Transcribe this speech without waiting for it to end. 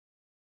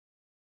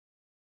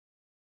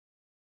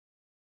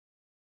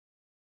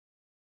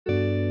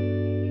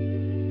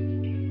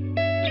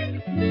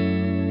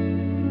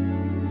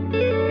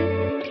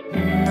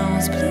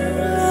those blue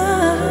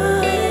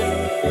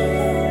lights.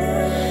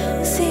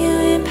 We'll see you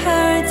in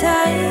paradise.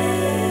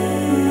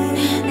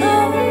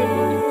 Oh,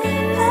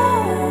 oh,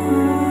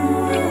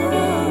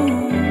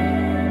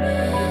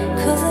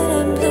 'cause of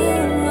them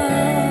blue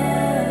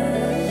lights.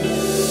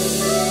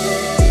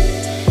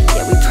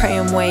 Yeah, we pray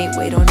and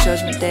wait on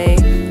Judgment Day.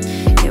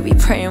 Yeah, we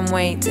pray and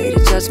wait, day to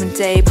Judgment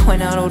Day.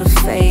 Point out all the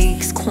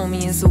fakes, call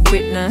me as a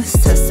witness.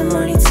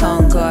 Testimony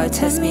tongue, God,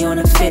 test me on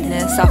the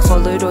fitness. I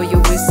followed all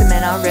your wisdom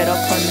and I read up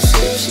on the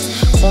scriptures.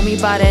 Call me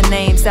by their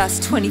names, that's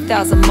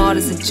 20,000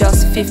 martyrs in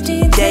just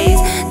 50 days.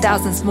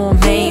 Thousands more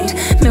maimed,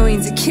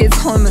 millions of kids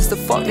homeless, the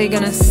fuck they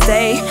gonna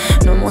stay?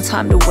 No more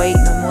time to wait,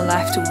 no more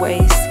life to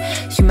waste.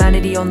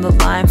 Humanity on the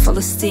line,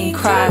 Falasteen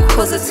cry,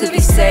 positively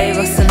save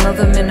us.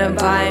 Another minute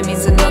by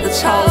means another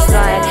child's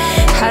died.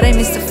 How they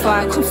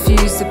mystify,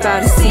 confused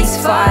about a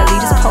ceasefire.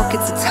 Leaders'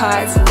 pockets are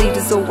tight, so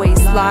leaders always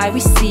lie. We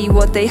see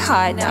what they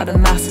hide, now the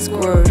masses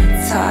grow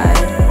tired.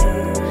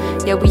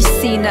 Yeah, we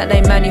seen that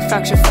they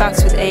manufacture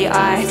facts with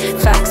AI.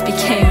 Facts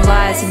became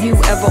lies, and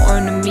whoever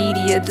owned the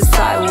media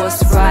decide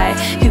what's right.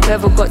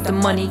 Whoever got the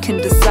money can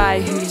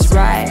decide who's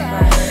right,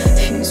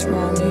 who's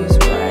wrong, who's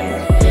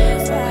right.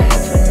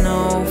 Heaven,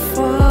 no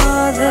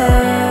Father,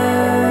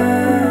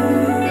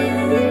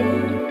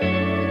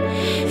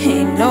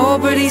 ain't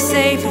nobody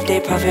safe if they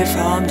profit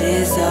from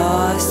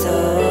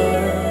disaster.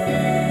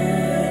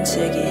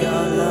 Check it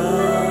all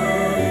out.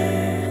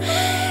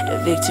 The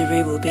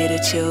victory will be the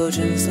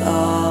children's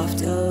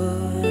laughter.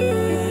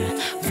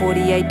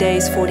 48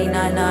 days,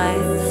 49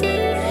 nights,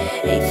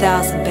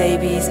 8,000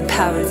 babies in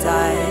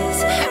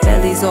paradise.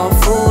 Bellies all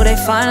full, they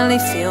finally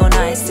feel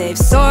nice. Save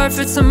sorry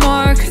for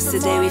tomorrow, 'cause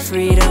today we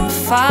freedom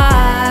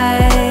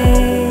fight.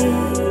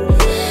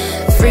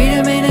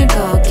 Freedom ain't a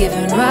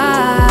God-given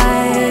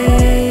right.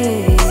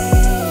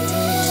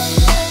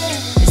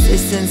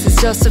 Resistance is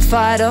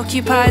justified,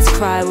 occupiers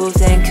cry, will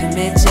then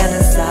commit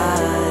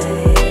genocide.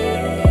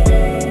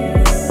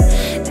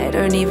 They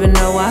don't even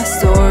know our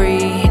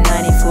story.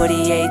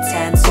 1948,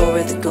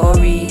 Tanzora the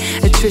gory.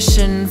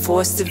 Attrition,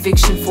 forced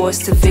eviction,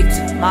 forced to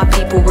victim. My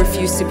people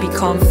refuse to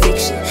become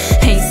fiction.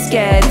 Ain't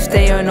scared if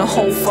they own a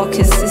whole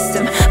fucking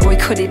system.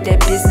 Boycotted their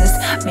business,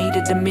 made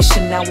it a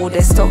mission. Now all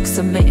their stocks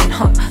are mitten,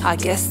 huh? I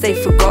guess they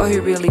forgot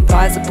who really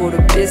buys aboard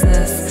a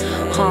business,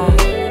 huh?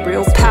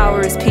 Real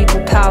power is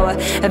people power,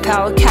 and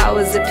power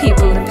cowers the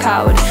people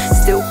empowered.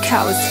 Still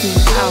cowards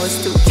scheme power,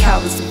 still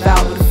cowards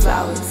devour the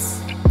flowers.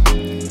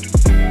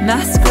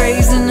 Mass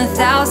graves in the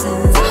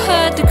thousands, I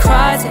heard the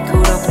cries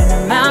echoed up in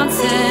the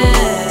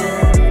mountains.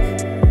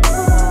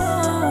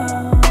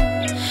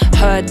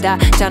 Heard that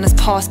Janus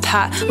passed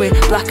pat with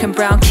black and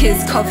brown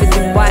kids covered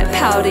in white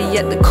powder.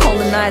 Yet the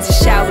colonizers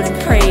showered and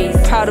prayed,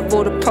 proud of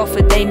all the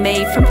profit they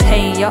made from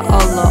pain. Ya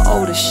Allah,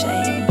 oh the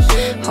shame,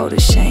 oh the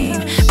shame.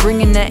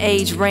 Bringing the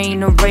age,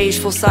 rain, or rage,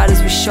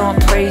 falsiders with shan't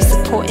praise,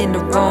 supporting the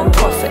wrong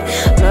prophet.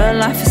 Learn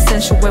life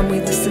essential when we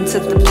listen to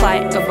the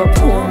plight of a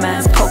poor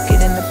man's pocket.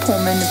 And the poor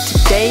man of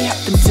today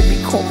happens to be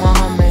called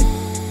Muhammad.